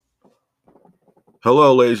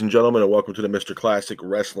Hello, ladies and gentlemen, and welcome to the Mr. Classic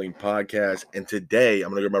Wrestling Podcast. And today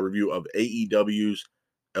I'm going to give my review of AEW's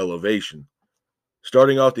Elevation.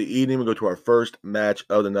 Starting off the evening, we go to our first match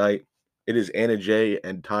of the night. It is Anna Jay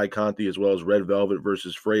and Ty Conti, as well as Red Velvet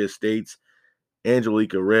versus Freya States,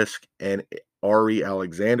 Angelica Risk, and Ari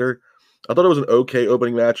Alexander. I thought it was an okay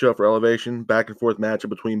opening matchup for Elevation. Back and forth matchup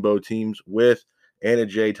between both teams, with Anna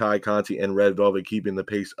Jay, Ty Conti, and Red Velvet keeping the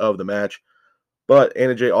pace of the match. But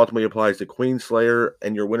Anna Jay ultimately applies the Queen Slayer,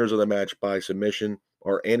 and your winners of the match by submission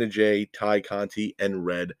are Anna Jay, Ty Conti, and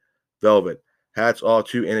Red Velvet. Hats off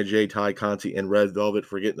to Anna Jay, Ty Conti, and Red Velvet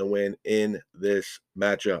for getting the win in this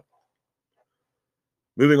matchup.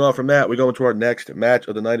 Moving on from that, we go into our next match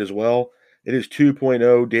of the night as well. It is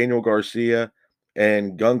 2.0 Daniel Garcia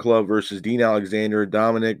and Gun Club versus Dean Alexander,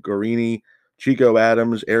 Dominic Guarini, Chico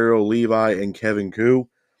Adams, Ariel Levi, and Kevin Koo.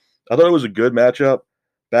 I thought it was a good matchup,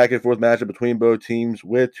 back and forth matchup between both teams,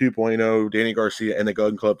 with 2.0 Danny Garcia and the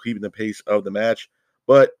Gun Club keeping the pace of the match.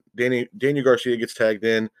 But Daniel Garcia gets tagged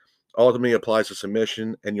in, ultimately applies a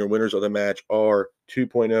submission, and your winners of the match are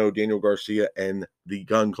 2.0 Daniel Garcia and the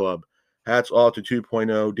Gun Club. Hats off to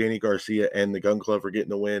 2.0 Danny Garcia and the Gun Club for getting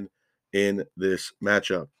the win in this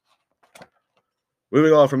matchup.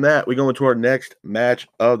 Moving on from that, we go into our next match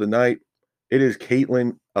of the night. It is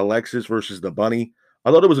Caitlin Alexis versus the Bunny.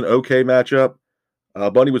 I thought it was an okay matchup.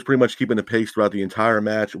 Bunny was pretty much keeping the pace throughout the entire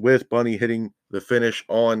match, with Bunny hitting the finish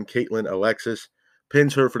on Caitlin Alexis,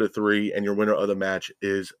 pins her for the 3, and your winner of the match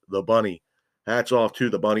is the Bunny. Hats off to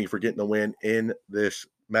the Bunny for getting the win in this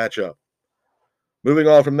matchup. Moving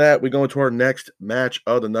on from that, we go into our next match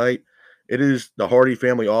of the night. It is the Hardy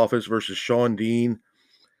Family Office versus Sean Dean,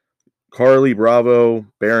 Carly Bravo,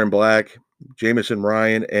 Baron Black, Jamison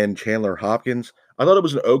Ryan, and Chandler Hopkins. I thought it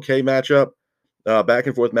was an okay matchup. Back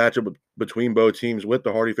and forth matchup between both teams, with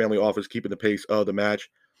the Hardy Family Office keeping the pace of the match.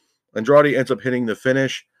 Andrade ends up hitting the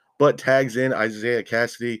finish, but tags in Isaiah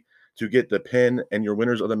Cassidy to get the pin, and your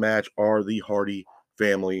winners of the match are the Hardy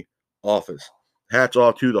Family Office. Hats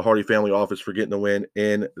off to the Hardy Family Office for getting the win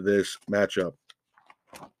in this matchup.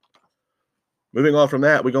 Moving on from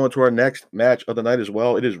that, we go into our next match of the night as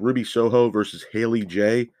well. It is Ruby Soho versus Haley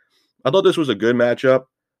J. I thought this was a good matchup.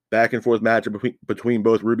 Back and forth matchup between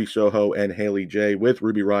both Ruby Soho and Haley J, with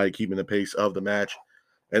Ruby Riott keeping the pace of the match.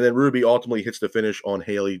 And then Ruby ultimately hits the finish on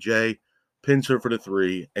Haley J, pins her for the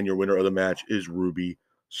 3, and your winner of the match is Ruby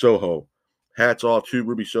Soho. Hats off to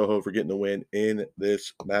Ruby Soho for getting the win in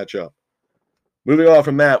this matchup. Moving on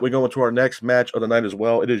from that, we go into our next match of the night as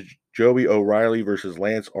well. It is Joey O'Reilly versus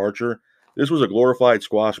Lance Archer. This was a glorified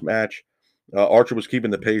squash match. Archer was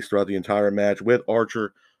keeping the pace throughout the entire match, with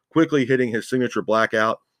Archer quickly hitting his signature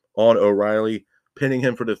blackout on O'Reilly, pinning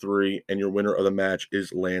him for the 3, and your winner of the match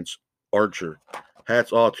is Lance Archer.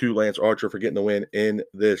 Hats off to Lance Archer for getting the win in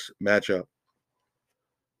this matchup.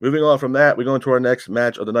 Moving on from that, we go into our next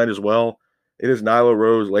match of the night as well. It is Nyla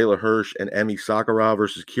Rose, Layla Hirsch, and Emi Sakura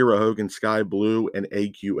versus Kira Hogan, Sky Blue, and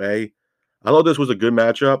AQA. I thought this was a good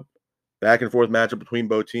matchup. Back and forth matchup between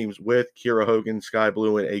both teams, with Kira Hogan, Sky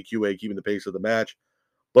Blue, and AQA keeping the pace of the match.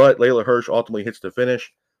 But Layla Hirsch ultimately hits the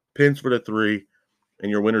finish, pins for the 3, and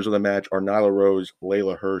your winners of the match are Nyla Rose,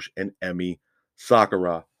 Layla Hirsch, and Emi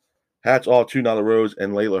Sakura. Hats off to Nyla Rose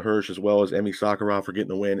and Layla Hirsch, as well as Emi Sakura, for getting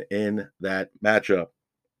the win in that matchup.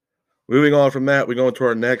 Moving on from that, we go into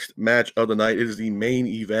our next match of the night. It is the main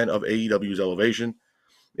event of AEW's Elevation.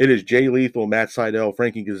 It is Jay Lethal, Matt Sydal,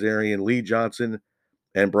 Frankie Kazarian, Lee Johnson,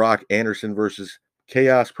 and Brock Anderson versus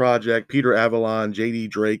Chaos Project, Peter Avalon, JD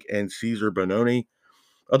Drake, and Caesar Bononi.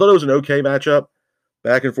 I thought it was an okay matchup.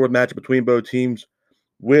 Back and forth matchup between both teams,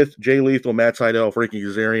 with Jay Lethal, Matt Sydal, Frankie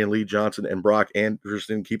Kazarian, Lee Johnson, and Brock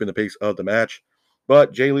Anderson keeping the pace of the match.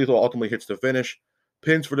 But Jay Lethal ultimately hits the finish,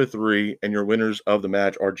 pins for the 3, and your winners of the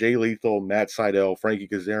match are Jay Lethal, Matt Sydal, Frankie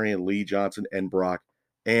Kazarian, Lee Johnson, and Brock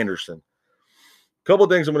Anderson. Couple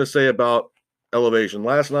things I'm going to say about Elevation.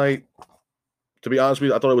 Last night, to be honest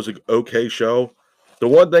with you, I thought it was an okay show. The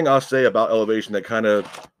one thing I'll say about Elevation that kind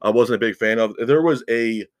of I wasn't a big fan of, there was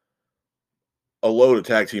a load of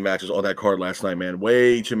tag team matches on that card last night, man.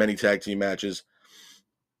 Way too many tag team matches.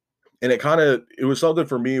 And it was something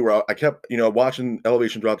for me where I kept, watching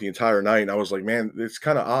Elevation throughout the entire night. And I was like, man, it's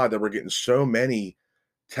kind of odd that we're getting so many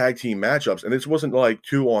tag team matchups. And this wasn't like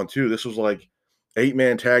 2-on-2. This was like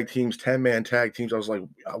 8-man tag teams, 10-man tag teams. I was like,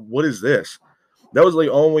 what is this? That was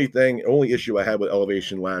the only issue I had with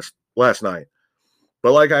Elevation last night.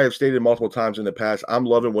 But like I have stated multiple times in the past, I'm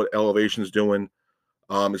loving what Elevation's doing.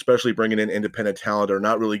 Especially bringing in independent talent that are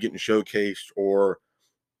not really getting showcased or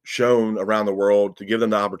shown around the world, to give them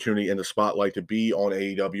the opportunity in the spotlight to be on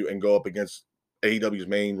AEW and go up against AEW's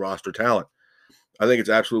main roster talent. I think it's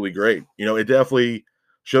absolutely great. It definitely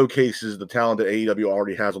showcases the talent that AEW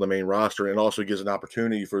already has on the main roster, and also gives an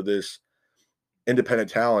opportunity for this independent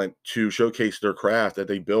talent to showcase their craft that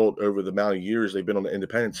they built over the amount of years they've been on the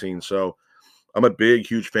independent scene. So I'm a big,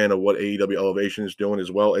 huge fan of what AEW Elevation is doing,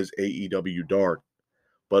 as well as AEW Dark.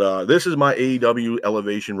 But this is my AEW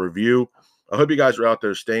Elevation review. I hope you guys are out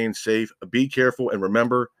there staying safe. Be careful, and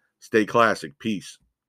remember, stay classic. Peace.